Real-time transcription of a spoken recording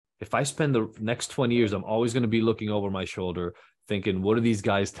If I spend the next 20 years, I'm always going to be looking over my shoulder thinking, what do these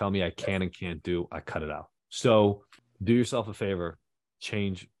guys tell me I can and can't do? I cut it out. So do yourself a favor,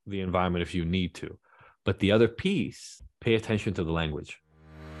 change the environment if you need to. But the other piece, pay attention to the language.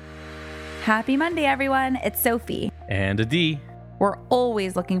 Happy Monday, everyone. It's Sophie. And Adi. We're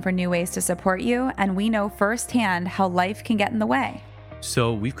always looking for new ways to support you, and we know firsthand how life can get in the way.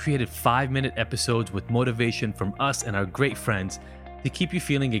 So we've created 5-minute episodes with motivation from us and our great friends to keep you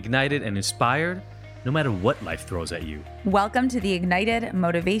feeling ignited and inspired no matter what life throws at you. Welcome to the Ignited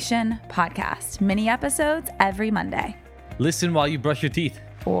Motivation Podcast. Mini episodes every Monday. Listen while you brush your teeth.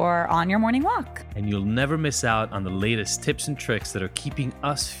 Or on your morning walk. And you'll never miss out on the latest tips and tricks that are keeping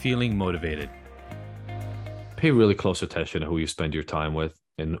us feeling motivated. Pay really close attention to who you spend your time with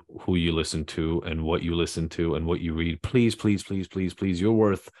and who you listen to and what you listen to and what you read. Please, please, please, please, please. You're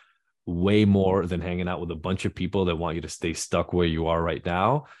worth way more than hanging out with a bunch of people that want you to stay stuck where you are right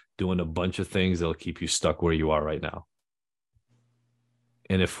now, doing a bunch of things that'll keep you stuck where you are right now.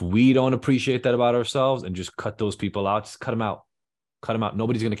 And if we don't appreciate that about ourselves and just cut those people out, just cut them out. Cut them out.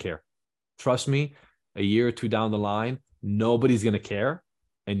 Nobody's going to care. Trust me, a year or two down the line, nobody's going to care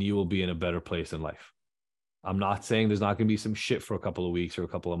and you will be in a better place in life. I'm not saying there's not going to be some shit for a couple of weeks or a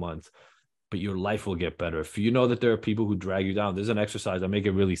couple of months, but your life will get better. If you know that there are people who drag you down, there's an exercise. I make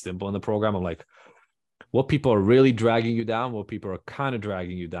it really simple in the program. I'm like, what people are really dragging you down, what people are kind of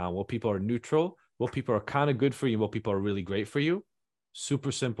dragging you down, what people are neutral, what people are kind of good for you, what people are really great for you.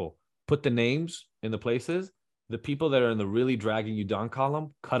 Super simple. Put the names in the places. The people that are in the really dragging you down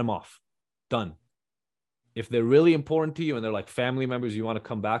column, cut them off. Done. If they're really important to you and they're like family members you want to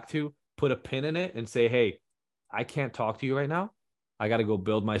come back to, put a pin in it and say, hey, I can't talk to you right now. I got to go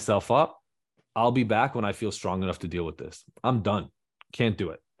build myself up. I'll be back when I feel strong enough to deal with this. I'm done. Can't do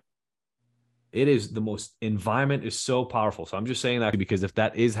it. It is the most, environment is so powerful. So I'm just saying that because if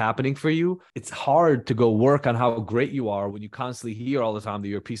that is happening for you, it's hard to go work on how great you are when you constantly hear all the time that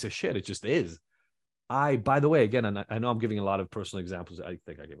you're a piece of shit. It just is. By the way, again, and I know I'm giving a lot of personal examples. I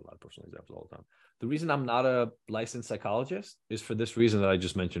think I give a lot of personal examples all the time. The reason I'm not a licensed psychologist is for this reason that I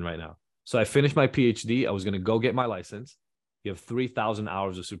just mentioned right now. So I finished my PhD. I was going to go get my license. You have 3,000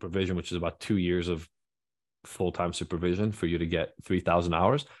 hours of supervision, which is about 2 years of full-time supervision for you to get 3,000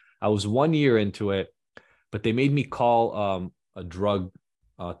 hours. I was 1 year into it, but they made me call a drug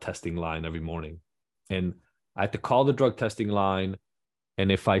testing line every morning. And I had to call the drug testing line.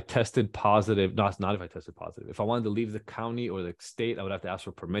 And if I tested positive, not if I tested positive, if I wanted to leave the county or the state, I would have to ask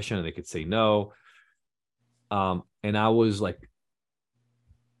for permission and they could say no. And I was like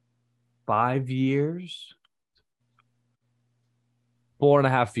 4.5 years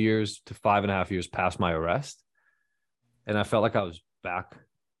to 5.5 years past my arrest. And I felt like I was back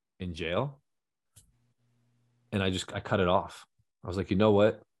in jail. And I cut it off. I was like, you know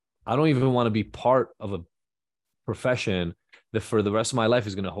what? I don't even want to be part of a profession that for the rest of my life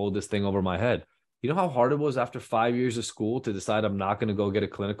is going to hold this thing over my head. You know how hard it was after 5 years of school to decide I'm not going to go get a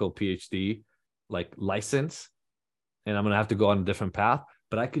clinical PhD like license and I'm going to have to go on a different path.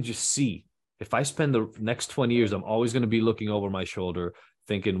 But I could just see if I spend the next 20 years, I'm always going to be looking over my shoulder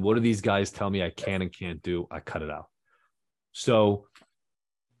thinking, what do these guys tell me I can and can't do? I cut it out. So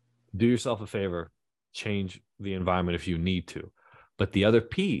do yourself a favor, change the environment if you need to. But the other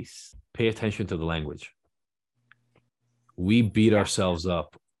piece, pay attention to the language. We beat ourselves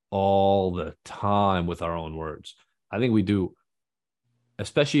up all the time with our own words. I think we do,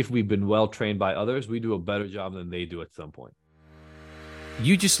 especially if we've been well trained by others, we do a better job than they do at some point.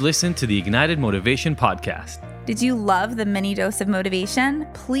 You just listened to the Ignited Motivation Podcast. Did you love the mini dose of motivation?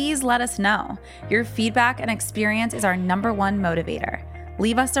 Please let us know. Your feedback and experience is our number one motivator.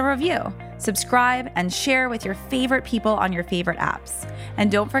 Leave us a review, subscribe, and share with your favorite people on your favorite apps.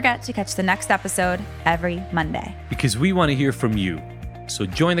 And don't forget to catch the next episode every Monday. Because we want to hear from you. So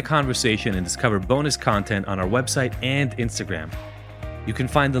join the conversation and discover bonus content on our website and Instagram. You can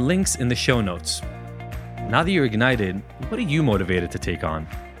find the links in the show notes. Now that you're ignited, what are you motivated to take on?